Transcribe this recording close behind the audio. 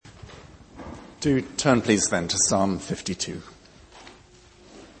Do turn please then to Psalm 52.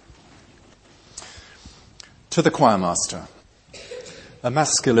 To the choirmaster, a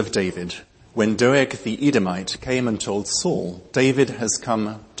maskil of David, when Doeg the Edomite came and told Saul, David has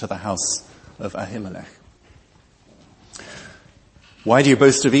come to the house of Ahimelech. Why do you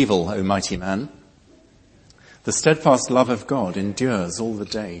boast of evil, O mighty man? The steadfast love of God endures all the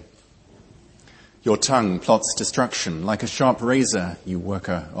day. Your tongue plots destruction like a sharp razor, you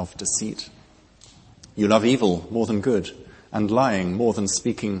worker of deceit. You love evil more than good, and lying more than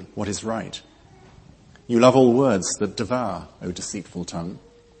speaking what is right. You love all words that devour, O deceitful tongue.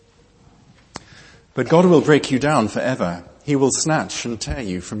 But God will break you down forever. He will snatch and tear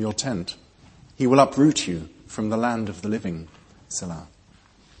you from your tent. He will uproot you from the land of the living. Selah.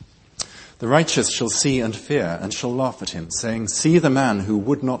 The righteous shall see and fear and shall laugh at him, saying, see the man who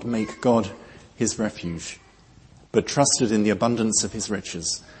would not make God his refuge, but trusted in the abundance of his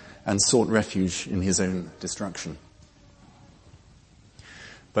riches and sought refuge in his own destruction.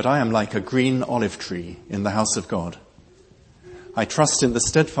 But I am like a green olive tree in the house of God. I trust in the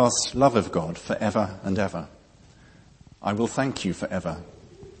steadfast love of God forever and ever. I will thank you forever,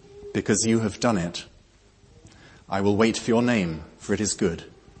 because you have done it. I will wait for your name, for it is good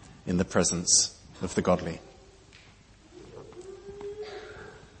in the presence of the godly.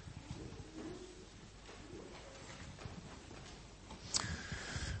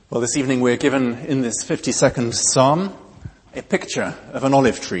 Well, this evening we're given in this 52nd Psalm a picture of an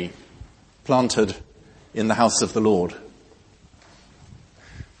olive tree planted in the house of the Lord.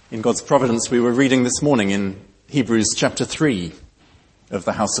 In God's providence, we were reading this morning in Hebrews chapter 3 of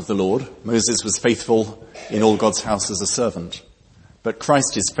the house of the Lord. Moses was faithful in all God's house as a servant, but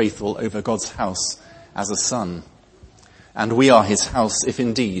Christ is faithful over God's house as a son. And we are his house if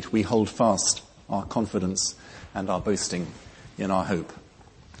indeed we hold fast our confidence and our boasting in our hope.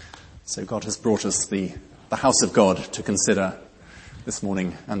 So God has brought us the house of God to consider this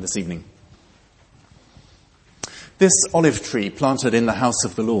morning and this evening. This olive tree planted in the house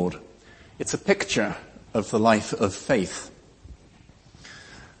of the Lord, it's a picture of the life of faith.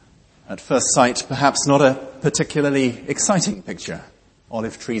 At first sight, perhaps not a particularly exciting picture.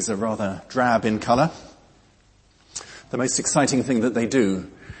 Olive trees are rather drab in colour. The most exciting thing that they do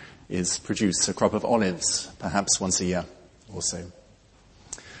is produce a crop of olives, perhaps once a year or so.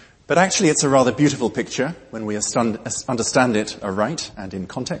 But actually it's a rather beautiful picture when we understand it aright and in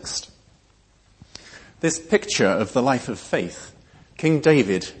context. This picture of the life of faith, King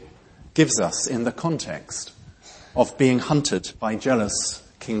David gives us in the context of being hunted by jealous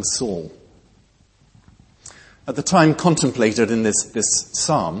King Saul. At the time contemplated in this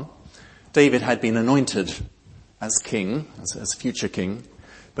psalm, David had been anointed as king, as future king,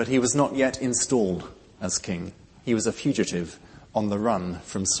 but he was not yet installed as king. He was a fugitive on the run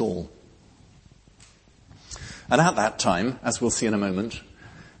from Saul. And at that time, as we'll see in a moment,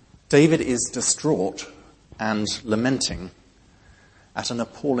 David is distraught and lamenting at an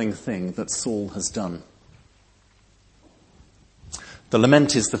appalling thing that Saul has done. The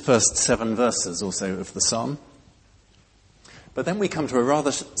lament is the first 7 verses or so of the psalm. But then we come to a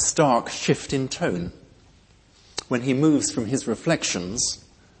rather stark shift in tone when he moves from his reflections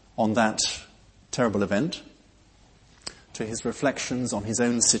on that terrible event to his reflections on his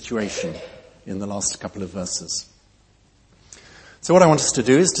own situation in the last couple of verses. So what I want us to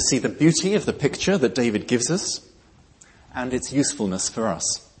do is to see the beauty of the picture that David gives us and its usefulness for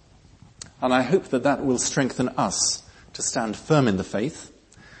us. And I hope that that will strengthen us to stand firm in the faith,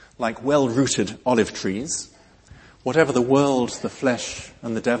 like well-rooted olive trees, whatever the world, the flesh,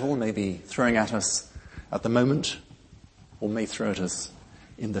 and the devil may be throwing at us at the moment, or may throw at us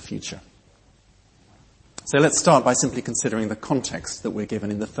in the future. So let's start by simply considering the context that we're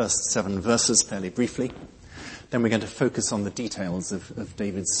given in the first 7 verses fairly briefly. Then we're going to focus on the details of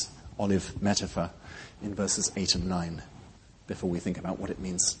David's olive metaphor in verses 8 and 9 before we think about what it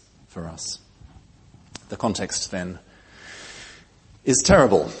means for us. The context then is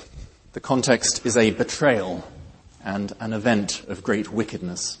terrible. The context is a betrayal and an event of great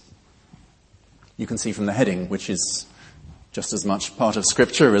wickedness. You can see from the heading, which is just as much part of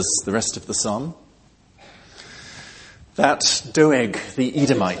Scripture as the rest of the psalm, that Doeg the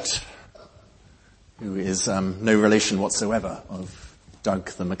Edomite, who is no relation whatsoever of Doug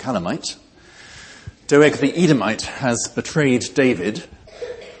the Macalamite, Doeg the Edomite has betrayed David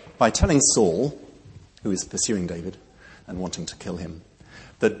by telling Saul, who is pursuing David and wanting to kill him,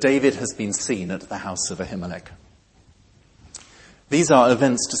 that David has been seen at the house of Ahimelech. These are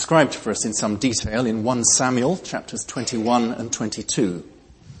events described for us in some detail in 1 Samuel chapters 21 and 22.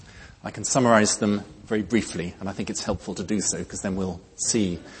 I can summarize them very briefly, and I think it's helpful to do so because then we'll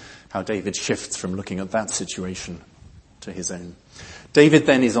see how David shifts from looking at that situation to his own. David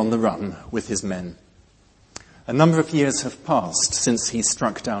then is on the run with his men. A number of years have passed since he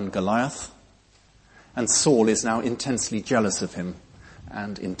struck down Goliath, and Saul is now intensely jealous of him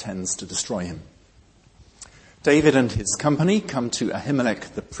and intends to destroy him. David and his company come to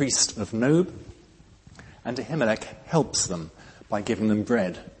Ahimelech, the priest of Nob, and Ahimelech helps them by giving them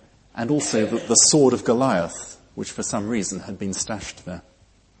bread and also the sword of Goliath, which for some reason had been stashed there.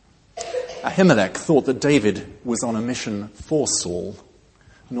 Ahimelech thought that David was on a mission for Saul,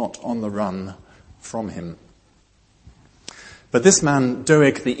 not on the run from him. But this man,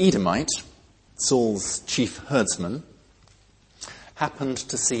 Doeg the Edomite, Saul's chief herdsman, happened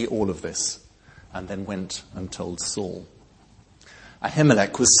to see all of this and then went and told Saul.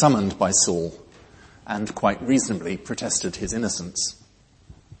 Ahimelech was summoned by Saul and quite reasonably protested his innocence.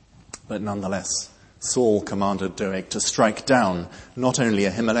 But nonetheless, Saul commanded Doeg to strike down not only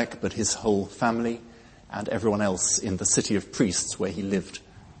Ahimelech, but his whole family and everyone else in the city of priests where he lived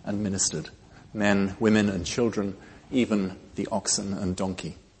and ministered. Men, women and children, even the oxen and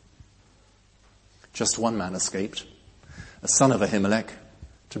donkey. Just one man escaped, a son of Ahimelech,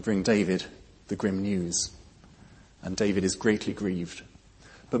 to bring David the grim news. And David is greatly grieved.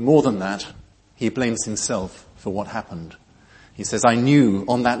 But more than that, he blames himself for what happened. He says, I knew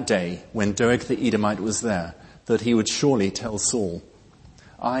on that day when Doeg the Edomite was there that he would surely tell Saul,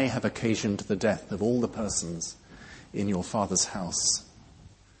 I have occasioned the death of all the persons in your father's house,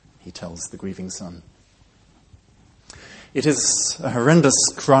 he tells the grieving son. It is a horrendous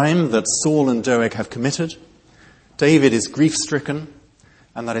crime that Saul and Doeg have committed. David is grief-stricken,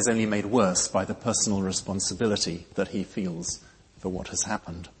 and that is only made worse by the personal responsibility that he feels for what has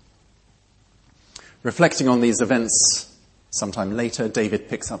happened. Reflecting on these events, sometime later, David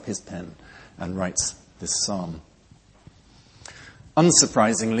picks up his pen and writes this psalm.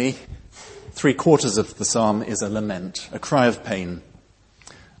 Unsurprisingly, 3/4 of the psalm is a lament, a cry of pain.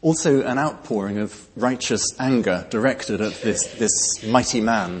 Also an outpouring of righteous anger directed at this mighty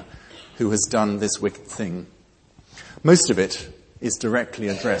man who has done this wicked thing. Most of it is directly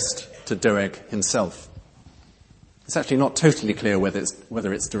addressed to Doeg himself. It's actually not totally clear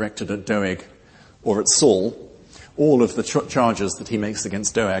whether it's directed at Doeg or at Saul. All of the charges that he makes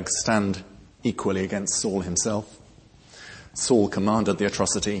against Doeg stand equally against Saul himself. Saul commanded the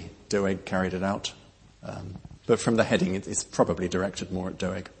atrocity, Doeg carried it out. But from the heading, it's probably directed more at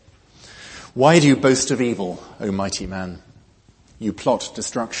Doeg. Why do you boast of evil, O mighty man? You plot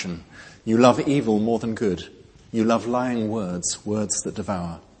destruction. You love evil more than good. You love lying words, words that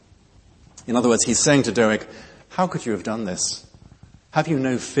devour. In other words, he's saying to Doeg, how could you have done this? Have you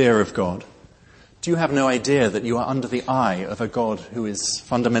no fear of God? Do you have no idea that you are under the eye of a God who is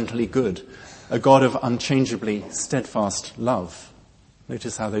fundamentally good, a God of unchangeably steadfast love?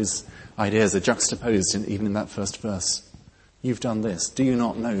 Notice how those ideas are juxtaposed even in that first verse. You've done this. Do you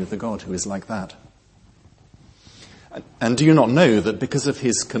not know the God who is like that? And do you not know that because of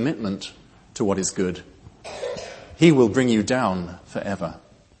his commitment to what is good, he will bring you down forever?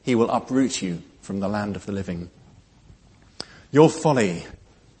 He will uproot you from the land of the living. Your folly,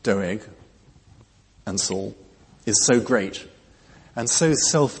 Doeg and Saul, is so great and so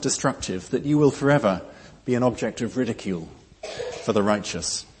self-destructive that you will forever be an object of ridicule for the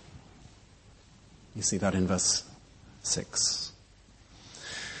righteous. You see that in verse 6.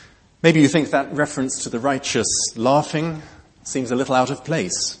 Maybe you think that reference to the righteous laughing seems a little out of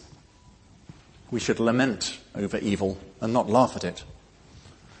place. We should lament over evil and not laugh at it.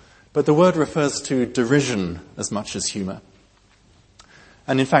 But the word refers to derision as much as humor.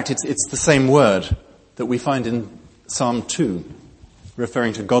 And in fact, it's the same word that we find in Psalm 2,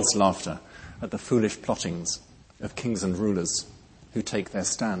 referring to God's laughter at the foolish plottings of kings and rulers who take their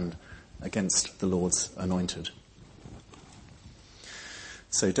stand against the Lord's anointed.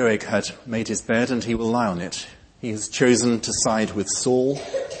 So Doeg had made his bed and he will lie on it. He has chosen to side with Saul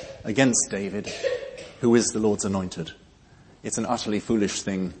against David, who is the Lord's anointed. It's an utterly foolish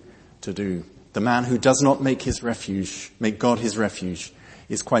thing to do. The man who does not make God his refuge,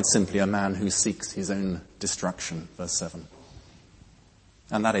 is quite simply a man who seeks his own destruction, verse 7.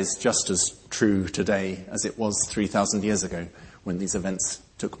 And that is just as true today as it was 3,000 years ago when these events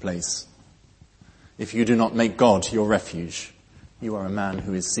took place. If you do not make God your refuge, you are a man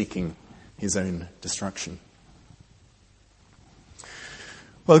who is seeking his own destruction.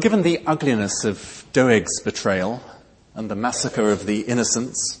 Well, given the ugliness of Doeg's betrayal and the massacre of the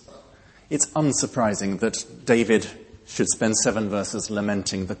innocents, it's unsurprising that David should spend 7 verses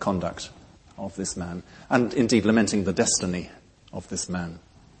lamenting the conduct of this man, and indeed lamenting the destiny of this man.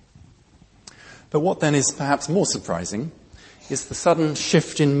 But what then is perhaps more surprising is the sudden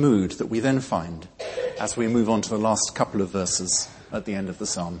shift in mood that we then find as we move on to the last couple of verses at the end of the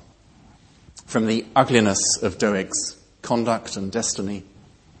psalm. From the ugliness of Doeg's conduct and destiny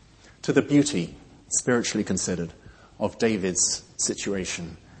to the beauty, spiritually considered, of David's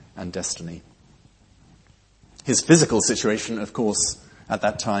situation and destiny. His physical situation, of course, at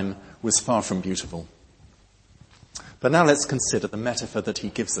that time was far from beautiful. But now let's consider the metaphor that he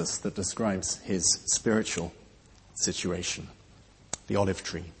gives us that describes his spiritual situation. The olive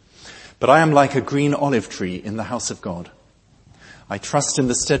tree. But I am like a green olive tree in the house of God. I trust in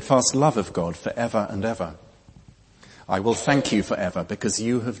the steadfast love of God forever and ever. I will thank you forever because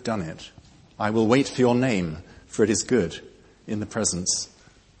you have done it. I will wait for your name, for it is good in the presence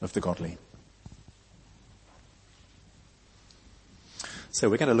of the godly. So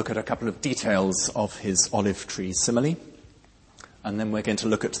we're going to look at a couple of details of his olive tree simile, and then we're going to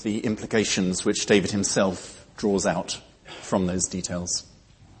look at the implications which David himself draws out from those details.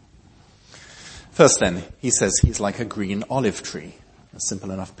 First then, he says he's like a green olive tree. A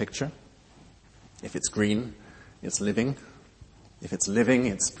simple enough picture. If it's green, it's living. If it's living,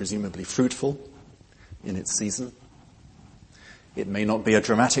 it's presumably fruitful in its season. It may not be a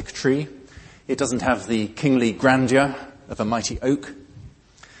dramatic tree. It doesn't have the kingly grandeur of a mighty oak.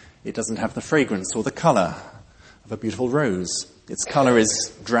 It doesn't have the fragrance or the colour of a beautiful rose. Its colour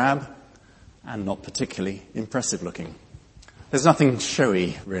is drab and not particularly impressive looking. There's nothing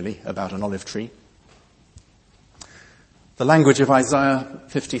showy, really, about an olive tree. The language of Isaiah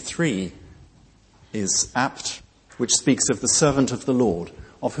 53 is apt, which speaks of the servant of the Lord,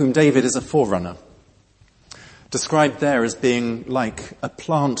 of whom David is a forerunner, described there as being like a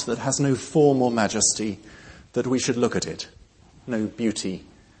plant that has no form or majesty that we should look at it, no beauty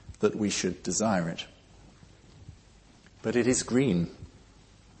that we should desire it. But it is green.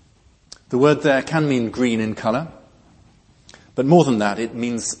 The word there can mean green in colour, but more than that, it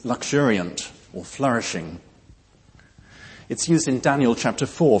means luxuriant or flourishing. It's used in Daniel chapter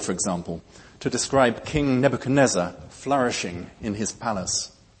 4, for example, to describe King Nebuchadnezzar flourishing in his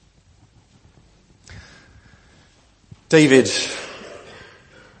palace. David,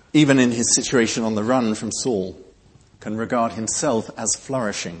 even in his situation on the run from Saul, can regard himself as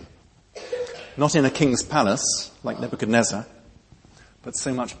flourishing. Not in a king's palace, like Nebuchadnezzar, but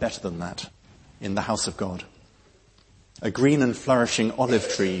so much better than that, in the house of God. A green and flourishing olive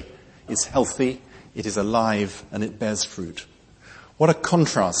tree is healthy, it is alive, and it bears fruit. What a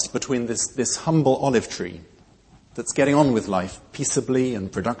contrast between this humble olive tree that's getting on with life peaceably and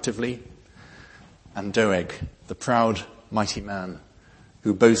productively, and Doeg, the proud, mighty man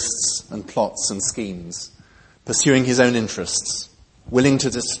who boasts and plots and schemes, pursuing his own interests, willing to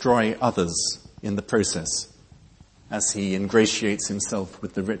destroy others in the process, as he ingratiates himself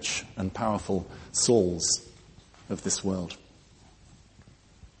with the rich and powerful Sauls of this world.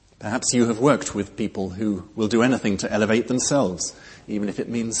 Perhaps you have worked with people who will do anything to elevate themselves, even if it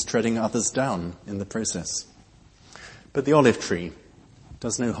means treading others down in the process. But the olive tree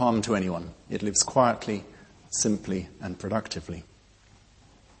does no harm to anyone. It lives quietly, simply, and productively.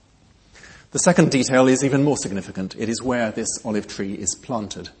 The second detail is even more significant. It is where this olive tree is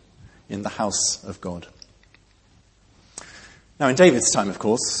planted, in the house of God. Now, in David's time, of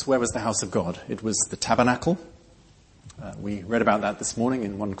course, where was the house of God? It was the tabernacle. We read about that this morning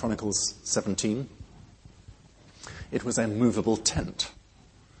in 1 Chronicles 17. It was a movable tent.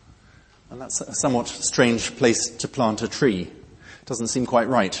 And that's a somewhat strange place to plant a tree. It doesn't seem quite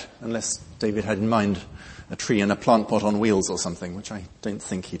right, unless David had in mind a tree in a plant pot on wheels or something, which I don't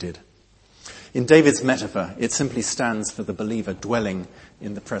think he did. In David's metaphor, it simply stands for the believer dwelling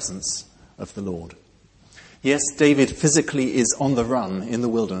in the presence of the Lord. Yes, David physically is on the run in the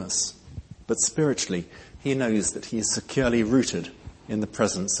wilderness, but spiritually, he knows that he is securely rooted in the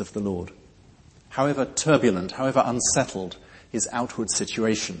presence of the Lord. However turbulent, however unsettled his outward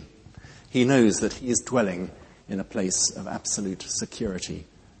situation, he knows that he is dwelling in a place of absolute security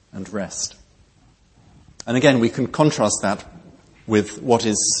and rest. And again, we can contrast that with what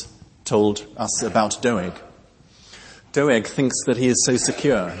is told us about Doeg. Doeg thinks that he is so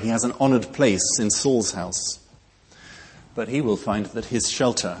secure. He has an honoured place in Saul's house. But he will find that his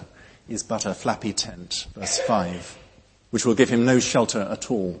shelter is but a flappy tent, verse 5, which will give him no shelter at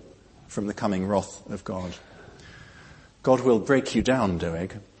all from the coming wrath of God. God will break you down,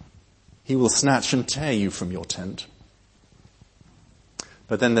 Doeg. He will snatch and tear you from your tent.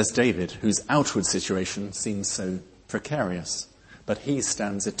 But then there's David, whose outward situation seems so precarious, but he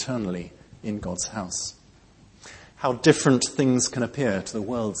stands eternally in God's house. How different things can appear to the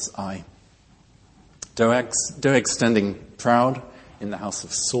world's eye. Doeg standing proud in the house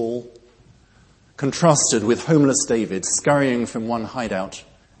of Saul, contrasted with homeless David scurrying from one hideout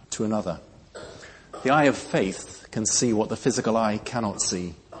to another. The eye of faith can see what the physical eye cannot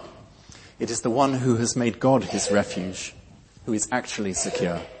see. It is the one who has made God his refuge who is actually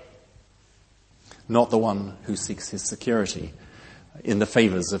secure, not the one who seeks his security in the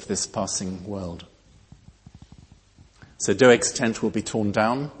favors of this passing world. So Doeg's tent will be torn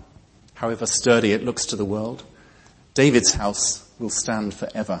down, however sturdy it looks to the world. David's house will stand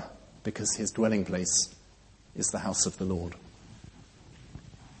forever because his dwelling place is the house of the Lord.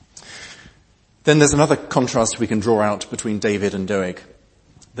 Then there's another contrast we can draw out between David and Doeg.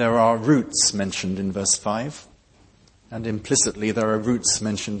 There are roots mentioned in verse 5, and implicitly there are roots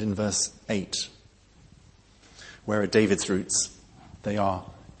mentioned in verse 8. Where are David's roots? They are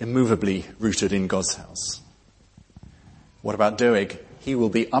immovably rooted in God's house. What about Doeg? He will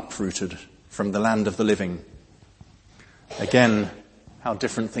be uprooted from the land of the living. Again, how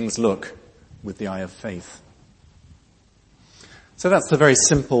different things look with the eye of faith. So that's the very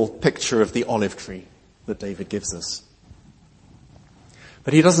simple picture of the olive tree that David gives us.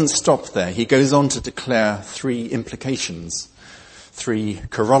 But he doesn't stop there. He goes on to declare three implications, three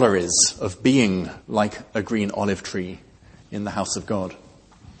corollaries of being like a green olive tree in the house of God.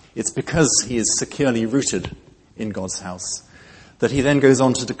 It's because he is securely rooted in God's house that he then goes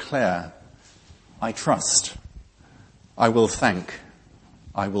on to declare, I trust, I will thank,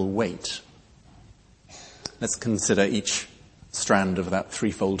 I will wait. Let's consider each strand of that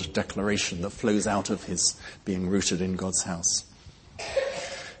threefold declaration that flows out of his being rooted in God's house.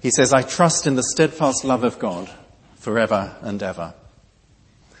 He says, I trust in the steadfast love of God forever and ever.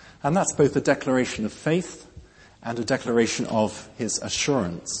 And that's both a declaration of faith and a declaration of his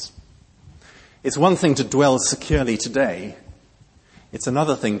assurance. It's one thing to dwell securely today. It's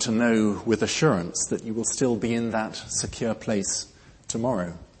another thing to know with assurance that you will still be in that secure place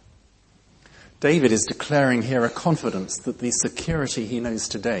tomorrow. David is declaring here a confidence that the security he knows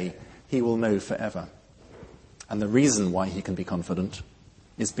today, he will know forever. And the reason why he can be confident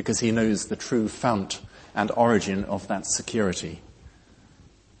is because he knows the true fount and origin of that security.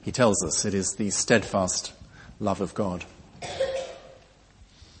 He tells us it is the steadfast love of God.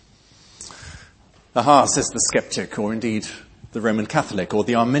 Aha, says the skeptic, or indeed the Roman Catholic or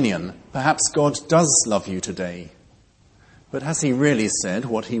the Arminian, perhaps God does love you today. But has he really said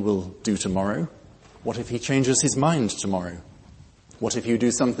what he will do tomorrow? What if he changes his mind tomorrow? What if you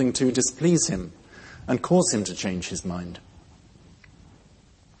do something to displease him and cause him to change his mind?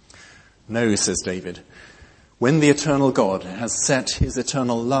 No, says David. When the eternal God has set his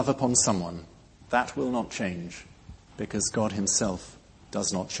eternal love upon someone, that will not change, because God himself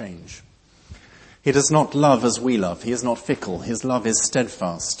does not change. He does not love as we love. He is not fickle. His love is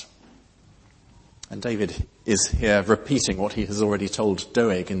steadfast. And David is here repeating what he has already told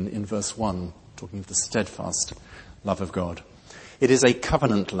Doeg in verse 1, talking of the steadfast love of God. It is a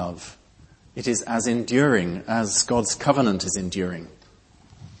covenant love. It is as enduring as God's covenant is enduring.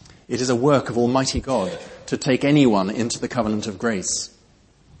 It is a work of Almighty God to take anyone into the covenant of grace.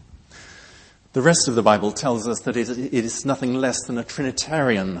 The rest of the Bible tells us that it is nothing less than a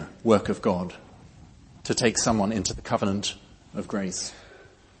Trinitarian work of God to take someone into the covenant of grace.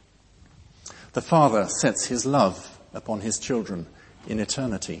 The Father sets his love upon his children in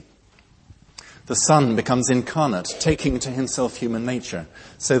eternity. The Son becomes incarnate, taking to himself human nature,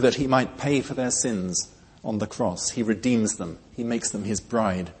 so that he might pay for their sins on the cross. He redeems them. He makes them his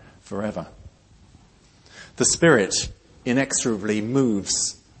bride forever. The Spirit inexorably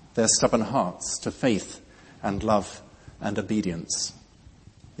moves their stubborn hearts to faith and love and obedience.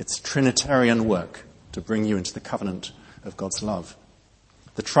 It's Trinitarian work to bring you into the covenant of God's love.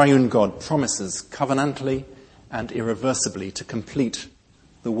 The triune God promises covenantally and irreversibly to complete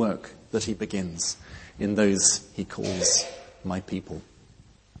the work that he begins in those he calls my people.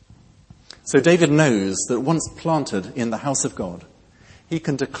 So David knows that once planted in the house of God, he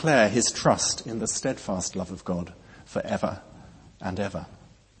can declare his trust in the steadfast love of God forever and ever.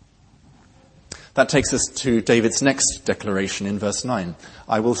 That takes us to David's next declaration in verse 9.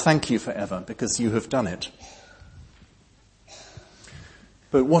 I will thank you forever because you have done it.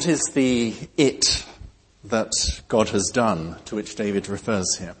 But what is the it that God has done to which David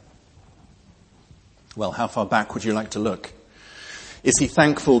refers here? Well, how far back would you like to look? Is he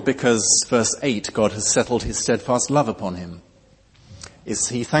thankful because, verse 8, God has settled his steadfast love upon him? Is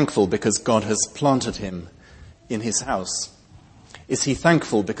he thankful because God has planted him in his house? Is he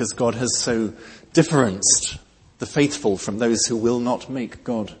thankful because God has so differenced the faithful from those who will not make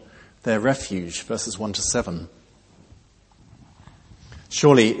God their refuge? Verses 1 to 7.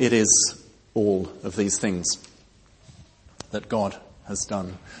 Surely it is all of these things, that God has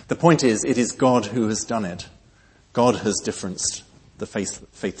done. The point is, it is God who has done it. God has differenced the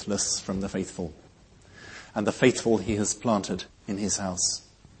faithless from the faithful. And the faithful he has planted in his house.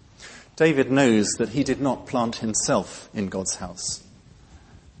 David knows that he did not plant himself in God's house.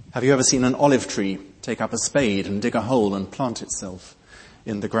 Have you ever seen an olive tree take up a spade and dig a hole and plant itself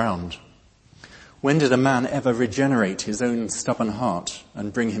in the ground? When did a man ever regenerate his own stubborn heart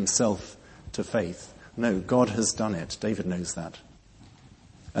and bring himself to faith? No, God has done it. David knows that.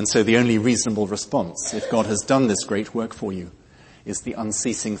 And so the only reasonable response, if God has done this great work for you, is the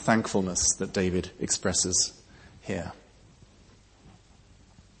unceasing thankfulness that David expresses here.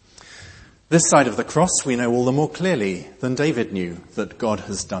 This side of the cross, we know all the more clearly than David knew that God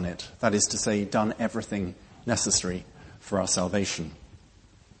has done it. That is to say, done everything necessary for our salvation.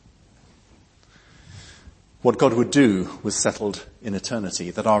 What God would do was settled in eternity,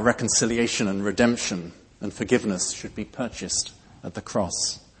 that our reconciliation and redemption and forgiveness should be purchased at the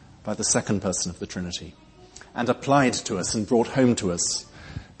cross by the second person of the Trinity and applied to us and brought home to us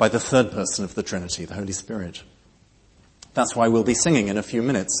by the third person of the Trinity, the Holy Spirit. That's why we'll be singing in a few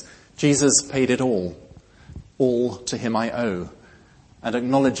minutes, Jesus paid it all to him I owe, and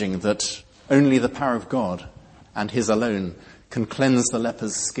acknowledging that only the power of God and his alone can cleanse the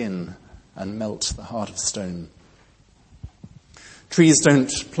leper's skin and melt the heart of stone. Trees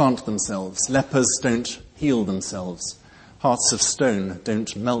don't plant themselves. Lepers don't heal themselves. Hearts of stone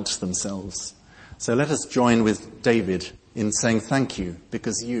don't melt themselves. So let us join with David in saying thank you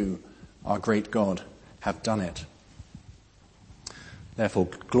because you, our great God, have done it. Therefore,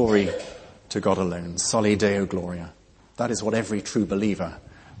 glory to God alone. Soli Deo Gloria. That is what every true believer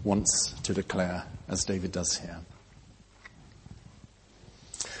wants to declare, as David does here.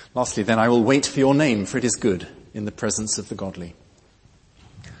 Lastly, then, I will wait for your name, for it is good in the presence of the godly.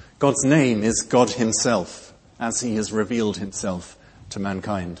 God's name is God himself, as he has revealed himself to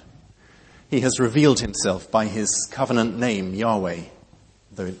mankind. He has revealed himself by his covenant name, Yahweh,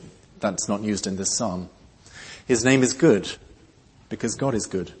 though that's not used in this psalm. His name is good, because God is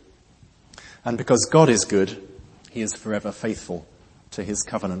good. And because God is good, he is forever faithful to his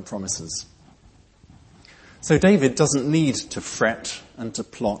covenant promises. So David doesn't need to fret and to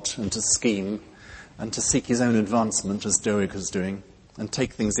plot and to scheme and to seek his own advancement as Doeg was doing and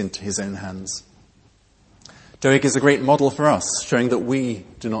take things into his own hands. Doeg is a great model for us, showing that we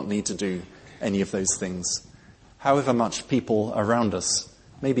do not need to do any of those things, however much people around us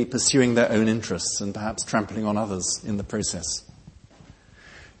may be pursuing their own interests and perhaps trampling on others in the process.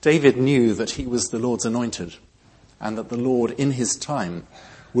 David knew that he was the Lord's anointed and that the Lord in his time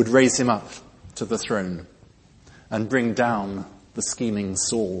would raise him up to the throne and bring down the scheming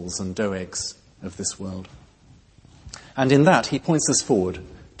Sauls and Doegs of this world. And in that, he points us forward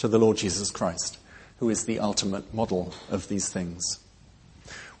to the Lord Jesus Christ, who is the ultimate model of these things.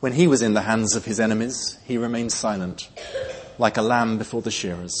 When he was in the hands of his enemies, he remained silent, like a lamb before the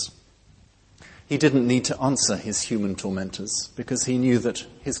shearers. He didn't need to answer his human tormentors because he knew that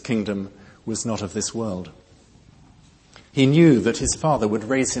his kingdom was not of this world. He knew that his Father would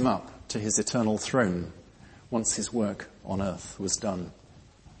raise him up to his eternal throne once his work on earth was done.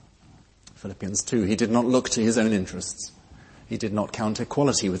 Philippians 2, he did not look to his own interests. He did not count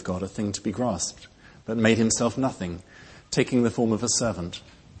equality with God a thing to be grasped, but made himself nothing, taking the form of a servant,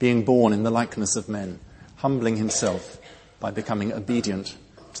 being born in the likeness of men, humbling himself by becoming obedient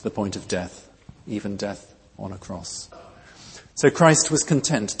to the point of death, even death on a cross. So Christ was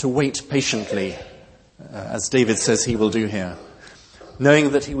content to wait patiently, as David says he will do here,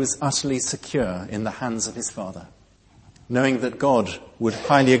 knowing that he was utterly secure in the hands of his Father, knowing that God would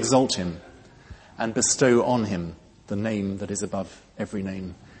highly exalt him and bestow on him the name that is above every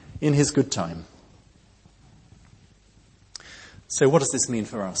name in his good time. So what does this mean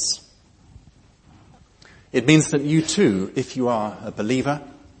for us? It means that you too, if you are a believer,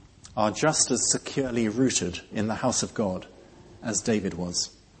 are just as securely rooted in the house of God as David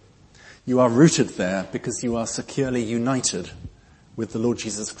was. You are rooted there because you are securely united with the Lord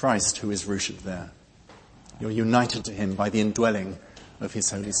Jesus Christ, who is rooted there. You're united to him by the indwelling of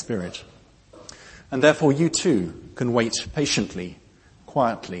his Holy Spirit. And therefore you too can wait patiently,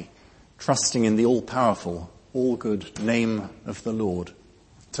 quietly, trusting in the all-powerful, all-good name of the Lord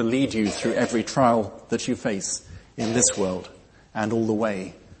to lead you through every trial that you face in this world and all the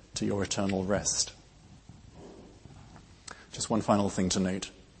way to your eternal rest. Just one final thing to note.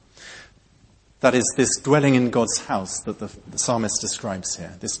 That is, this dwelling in God's house that the psalmist describes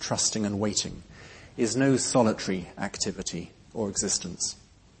here, this trusting and waiting, is no solitary activity or existence.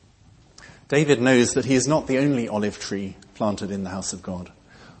 David knows that he is not the only olive tree planted in the house of God.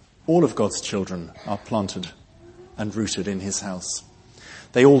 All of God's children are planted and rooted in his house.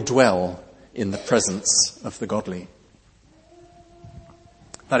 They all dwell in the presence of the godly.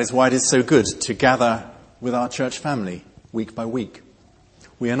 That is why it is so good to gather with our church family week by week.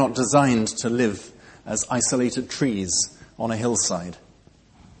 We are not designed to live as isolated trees on a hillside.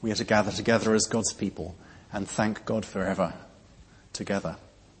 We are to gather together as God's people and thank God forever together.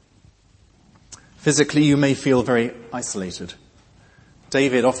 Physically, you may feel very isolated.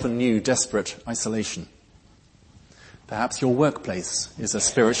 David often knew desperate isolation. Perhaps your workplace is a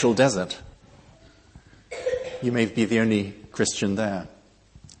spiritual desert. You may be the only Christian there.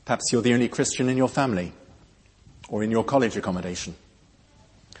 Perhaps you're the only Christian in your family or in your college accommodation.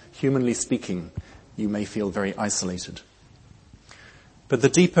 Humanly speaking, you may feel very isolated. But the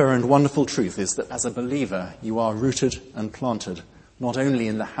deeper and wonderful truth is that as a believer, you are rooted and planted not only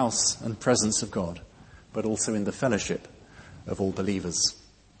in the house and presence of God, but also in the fellowship of all believers.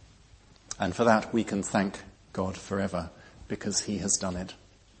 And for that we can thank God forever, because he has done it.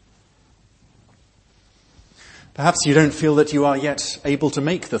 Perhaps you don't feel that you are yet able to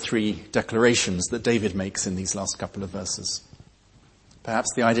make the 3 declarations that David makes in these last couple of verses. Perhaps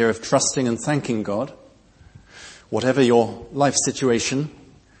the idea of trusting and thanking God, whatever your life situation,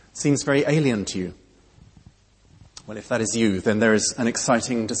 seems very alien to you. Well, if that is you, then there is an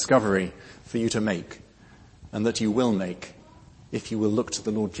exciting discovery for you to make, and that you will make if you will look to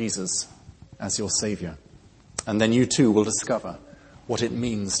the Lord Jesus as your Saviour. And then you too will discover what it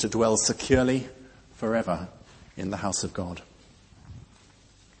means to dwell securely forever in the house of God.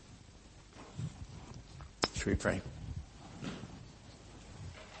 Shall we pray?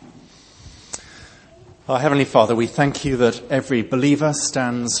 Our Heavenly Father, we thank you that every believer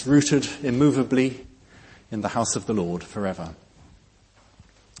stands rooted immovably in the house of the Lord forever.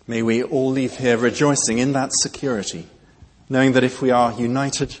 May we all leave here rejoicing in that security, knowing that if we are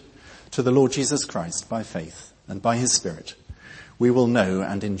united to the Lord Jesus Christ by faith and by his Spirit, we will know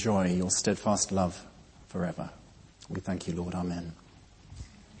and enjoy your steadfast love forever. We thank you, Lord. Amen.